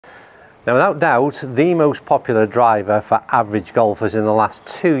Now, without doubt, the most popular driver for average golfers in the last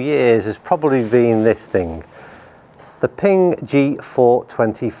 2 years has probably been this thing, the PING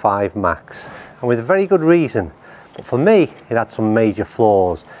G425 Max, and with very good reason. But for me, it had some major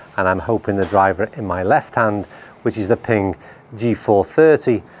flaws, and I'm hoping the driver in my left hand, which is the PING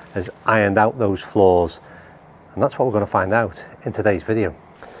G430, has ironed out those flaws. And that's what we're going to find out in today's video.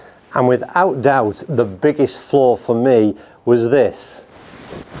 And without doubt, the biggest flaw for me was this.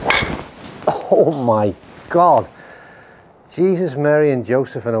 Oh my God. Jesus, Mary and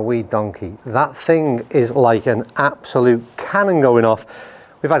Joseph and a wee donkey. That thing is like an absolute cannon going off.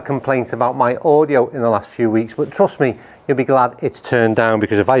 We've had complaints about my audio in the last few weeks, but trust me, you'll be glad it's turned down,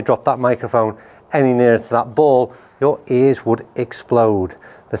 because if I dropped that microphone any nearer to that ball, your ears would explode.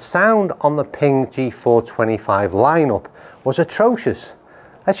 The sound on the PING G425 lineup was atrocious.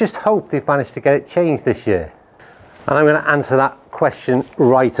 Let's just hope they've managed to get it changed this year. And I'm going to answer that question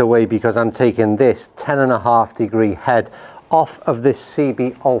right away, because I'm taking this 10.5 degree head off of this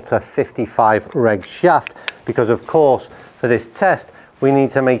CB Alta 55 reg shaft, because of course for this test we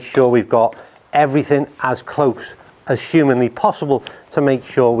need to make sure we've got everything as close as humanly possible to make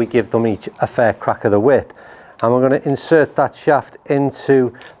sure we give them each a fair crack of the whip. And we're going to insert that shaft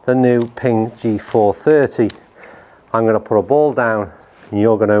into the new PING G430. I'm going to put a ball down, and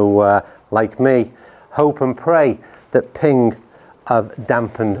you're going to, like me, hope and pray that PING have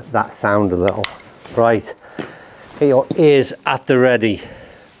dampened that sound a little. Right, get your ears at the ready.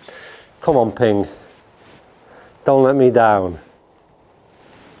 Come on, PING. Don't let me down.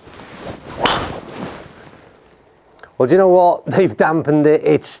 Well, do you know what? They've dampened it.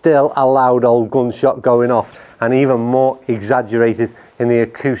 It's still a loud old gunshot going off, and even more exaggerated in the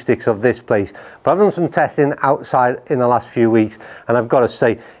acoustics of this place. But I've done some testing outside in the last few weeks, and I've got to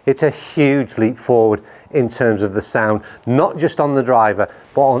say it's a huge leap forward in terms of the sound, not just on the driver,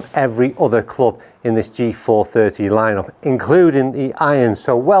 but on every other club in this G430 lineup, including the irons.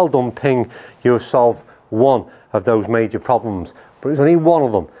 So well done, PING. You have solved one of those major problems, but it's only one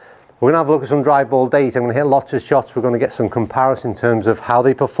of them. We're going to have a look at some drive ball data. I'm going to hit lots of shots. We're going to get some comparison in terms of how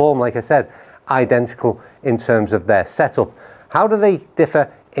they perform. Like I said, identical in terms of their setup. How do they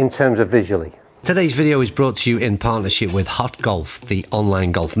differ in terms of visually? Today's video is brought to you in partnership with Hot Golf, the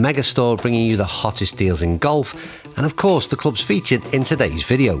online golf megastore, bringing you the hottest deals in golf, and of course the clubs featured in today's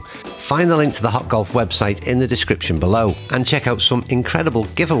video. Find the link to the Hot Golf website in the description below, and check out some incredible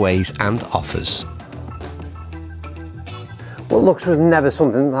giveaways and offers. Well, looks was never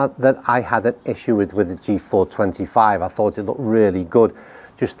something that I had an issue with the G425. I thought it looked really good.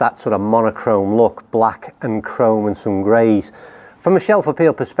 Just that sort of monochrome look, black and chrome and some greys. From a shelf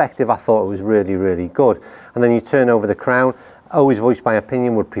appeal perspective, I thought it was really, really good. And then you turn over the crown, always voiced my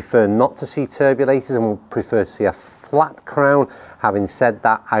opinion, would prefer not to see turbulators and would prefer to see a flat crown. Having said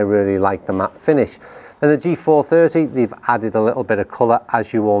that, I really like the matte finish. And the G430, they've added a little bit of colour,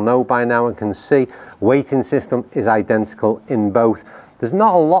 as you all know by now and can see. Weighting system is identical in both. There's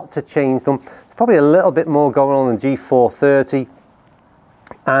not a lot to change them. There's probably a little bit more going on in G430.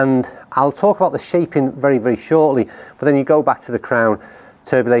 And I'll talk about the shaping very, very shortly. But then you go back to the crown,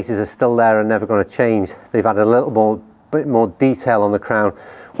 turbulators are still there and never going to change. They've added a little bit more detail on the crown,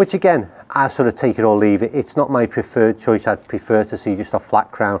 which again, I sort of take it or leave it. It's not my preferred choice. I'd prefer to see just a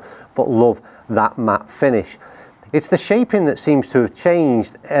flat crown, but love that matte finish. It's the shaping that seems to have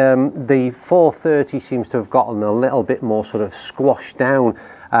changed. The 430 seems to have gotten a little bit more sort of squashed down.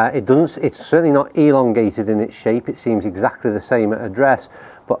 It's certainly not elongated in its shape. It seems exactly the same at address,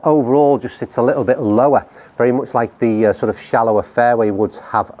 but overall just sits a little bit lower, very much like the sort of shallower fairway woods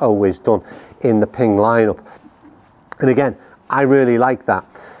have always done in the PING lineup. And again, I really like that.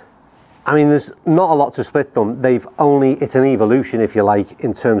 I mean, there's not a lot to split them. It's an evolution, if you like,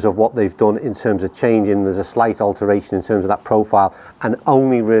 in terms of what they've done in terms of changing. There's a slight alteration in terms of that profile, and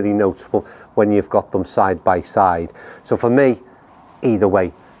only really noticeable when you've got them side by side. So for me, either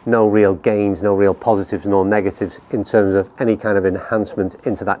way, no real gains, no real positives, no negatives in terms of any kind of enhancement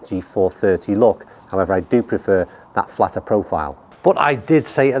into that G430 look. However, I do prefer that flatter profile. But I did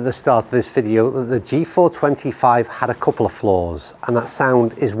say at the start of this video that the G425 had a couple of flaws, and that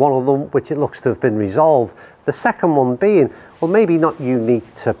sound is one of them, which it looks to have been resolved. The second one being, well, maybe not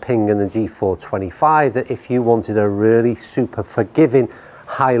unique to PING and the G425, that if you wanted a really super forgiving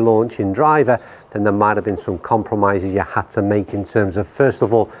high launching driver, then there might have been some compromises you had to make in terms of, first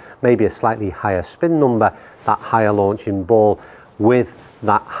of all, maybe a slightly higher spin number. That higher launching ball with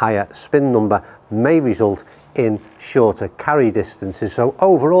that higher spin number may result in shorter carry distances. So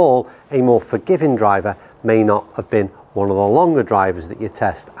overall, a more forgiving driver may not have been one of the longer drivers that you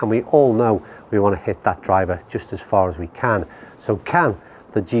test, and we all know we want to hit that driver just as far as we can. So can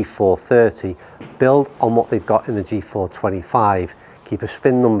the G430, build on what they've got in the G425, keep a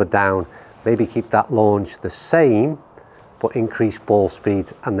spin number down, maybe keep that launch the same, but increase ball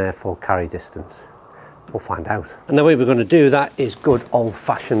speeds and therefore carry distance. We'll find out. And the way we're going to do that is good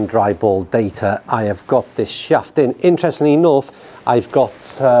old-fashioned dry ball data. I have got this shaft in. Interestingly enough, I've got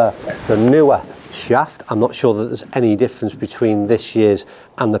the newer shaft. I'm not sure that there's any difference between this year's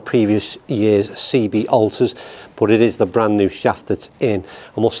and the previous year's CB alters, but it is the brand new shaft that's in.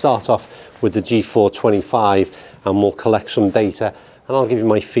 And we'll start off with the G425 and we'll collect some data and I'll give you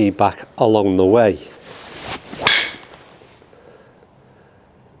my feedback along the way.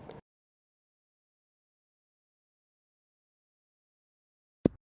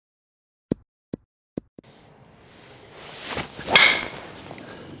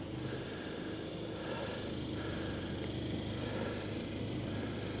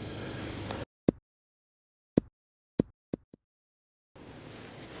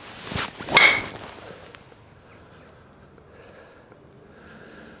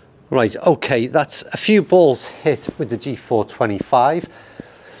 Right, okay, that's a few balls hit with the G425,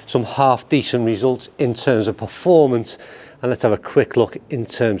 some half decent results in terms of performance, and let's have a quick look in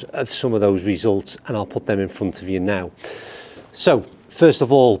terms of some of those results and I'll put them in front of you now. So first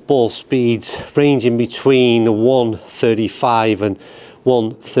of all, ball speeds ranging between 135 and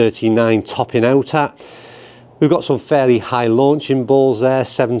 139 topping out at. We've got some fairly high launching balls there,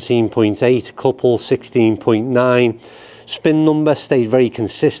 17.8, a couple 16.9. Spin number stayed very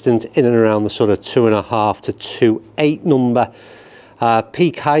consistent in and around the sort of 2.5 to 2.8 number.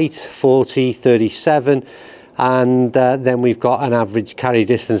 Peak height 40, 37, and then we've got an average carry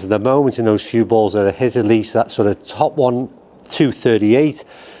distance at the moment in those few balls that are hit, at least that sort of top one 238,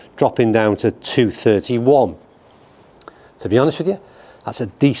 dropping down to 231. To be honest with you, that's a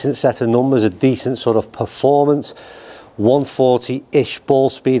decent set of numbers, a decent sort of performance. 140-ish ball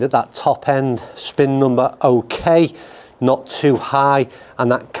speed at that top end, spin number okay, not too high,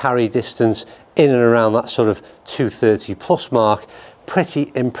 and that carry distance in and around that sort of 230 plus mark,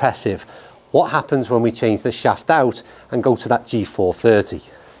 pretty impressive. What happens when we change the shaft out and go to that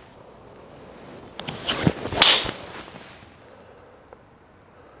G430?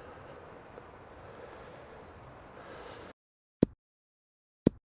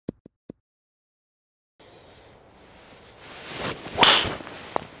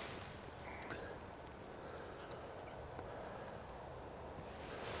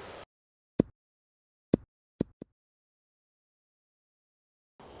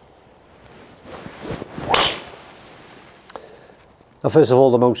 Now, first of all,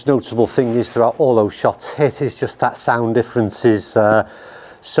 the most notable thing is throughout all those shots hit is just that sound difference is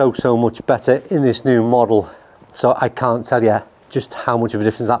so much better in this new model. So I can't tell you just how much of a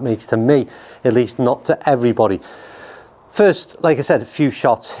difference that makes to me, at least not to everybody. First, like I said, a few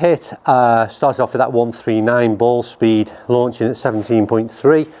shots hit. Started off with that 139 ball speed, launching at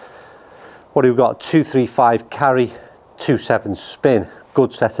 17.3. What have we got? 235 carry, 27 spin.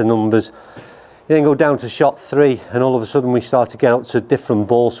 Good set of numbers. You then go down to shot 3 and all of a sudden we start to get up to different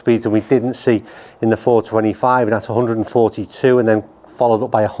ball speeds than we didn't see in the 425, and that's 142 and then followed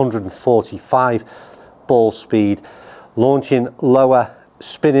up by 145 ball speed. Launching lower,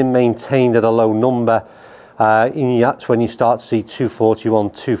 spinning maintained at a low number. That's when you start to see 241,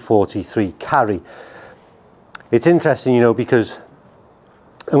 243 carry. It's interesting, you know, because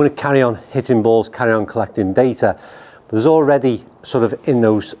I'm going to carry on hitting balls, carry on collecting data. There's already sort of in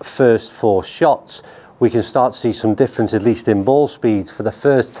those first 4 shots, we can start to see some difference, at least in ball speeds. For the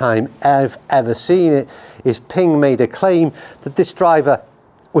first time I've ever seen it, is Ping made a claim that this driver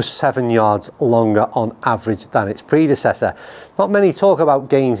was 7 yards longer on average than its predecessor. Not many talk about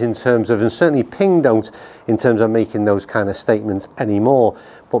gains in terms of, and certainly Ping don't, in terms of making those kind of statements anymore,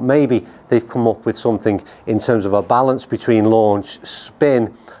 but maybe they've come up with something in terms of a balance between launch,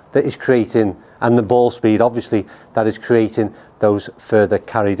 spin, that is creating, and the ball speed, obviously, that is creating those further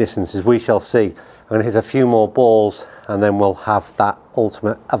carry distances. We shall see. I'm going to hit a few more balls and then we'll have that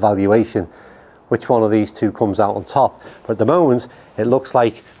ultimate evaluation, which one of these two comes out on top. But at the moment, it looks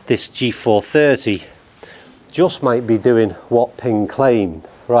like this G430 just might be doing what Ping claimed.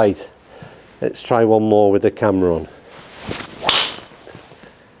 Right, let's try one more with the camera on.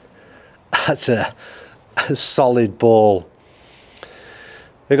 That's a solid ball.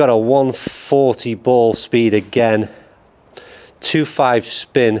 We've got a 140 ball speed again, 25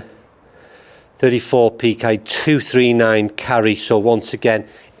 spin, 34 peak height, 239 carry. So once again,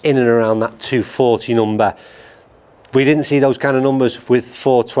 in and around that 240 number. We didn't see those kind of numbers with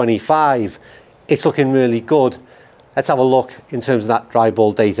 425. It's looking really good. let's have a look in terms of that dry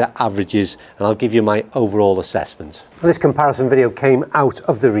ball data averages, and I'll give you my overall assessment. This comparison video came out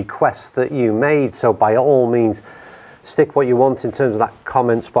of the requests that you made, so by all means stick what you want in terms of that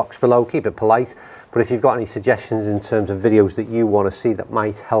comments box below, keep it polite. But if you've got any suggestions in terms of videos that you want to see that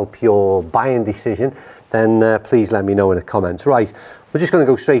might help your buying decision, then please let me know in the comments. Right, we're just going to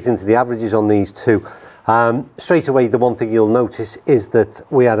go straight into the averages on these two. Straight away, the one thing you'll notice is that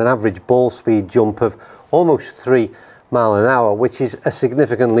we had an average ball speed jump of almost 3 miles an hour, which is a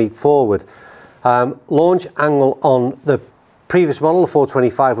significant leap forward. Launch angle on the previous model, the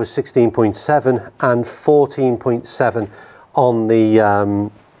 425, was 16.7 and 14.7 on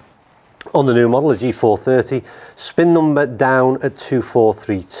the new model, the G430. Spin number down at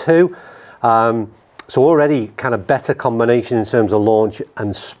 2432. So already kind of better combination in terms of launch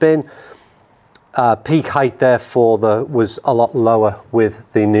and spin. Peak height therefore was a lot lower with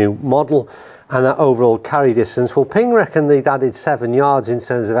the new model, and that overall carry distance, well, Ping reckon they'd added 7 yards in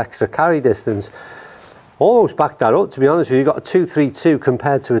terms of extra carry distance. Almost backed that up, to be honest with you. You've got a 232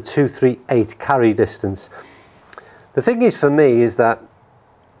 compared to a 238 carry distance. The thing is for me is that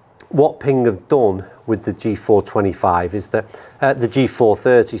what Ping have done with the G425 is that the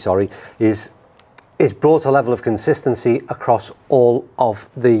G430, sorry, is brought a level of consistency across all of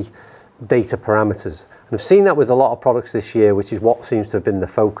the data parameters. And I've seen that with a lot of products this year, which is what seems to have been the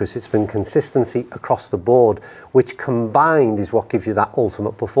focus. It's been consistency across the board, which combined is what gives you that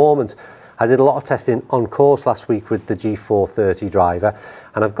ultimate performance. I did a lot of testing on course last week with the G430 driver,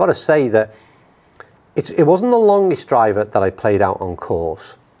 and I've got to say that it wasn't the longest driver that I played out on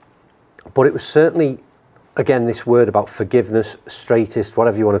course, but it was certainly, again, this word about forgiveness, straightest,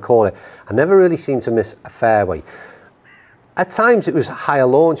 whatever you want to call it. I never really seemed to miss a fairway. At times it was higher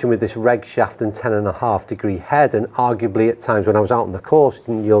launching with this reg shaft and 10.5 degree head, and arguably at times when I was out on the course,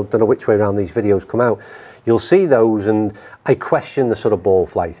 and you'll don't know which way around these videos come out, you'll see those, and I question the sort of ball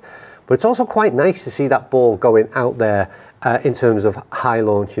flight. But it's also quite nice to see that ball going out there in terms of high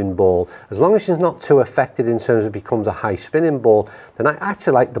launching ball. As long as it's not too affected in terms of it becomes a high spinning ball, then I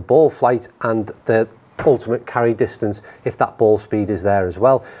actually like the ball flight and the ultimate carry distance if that ball speed is there as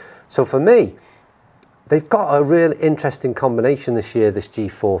well. So for me, they've got a real interesting combination this year, this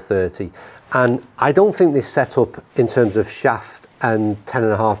G430, and I don't think this setup in terms of shaft and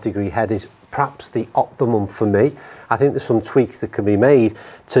 10.5 degree head is perhaps the optimum for me. I think there's some tweaks that can be made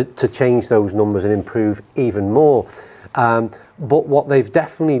to change those numbers and improve even more. But what they've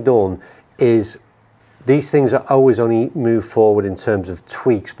definitely done is these things are always only move forward in terms of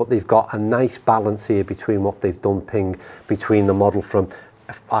tweaks, but they've got a nice balance here between what they've done, Ping, between the model from,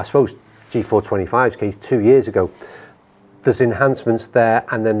 I suppose, G425's case 2 years ago. There's enhancements there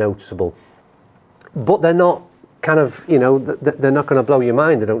and they're noticeable, but they're not kind of, you know, they're not going to blow your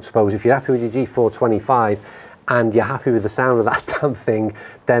mind, I don't suppose. If you're happy with your G425 and you're happy with the sound of that damn thing,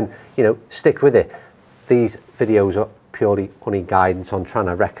 then, you know, stick with it. These videos are purely only guidance on trying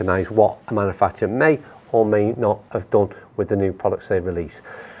to recognise what a manufacturer may or may not have done with the new products they release.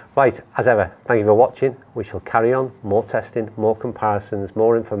 Right, as ever, thank you for watching. We shall carry on, more testing, more comparisons,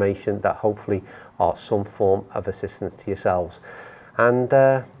 more information that hopefully are some form of assistance to yourselves. And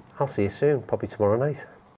I'll see you soon, probably tomorrow night.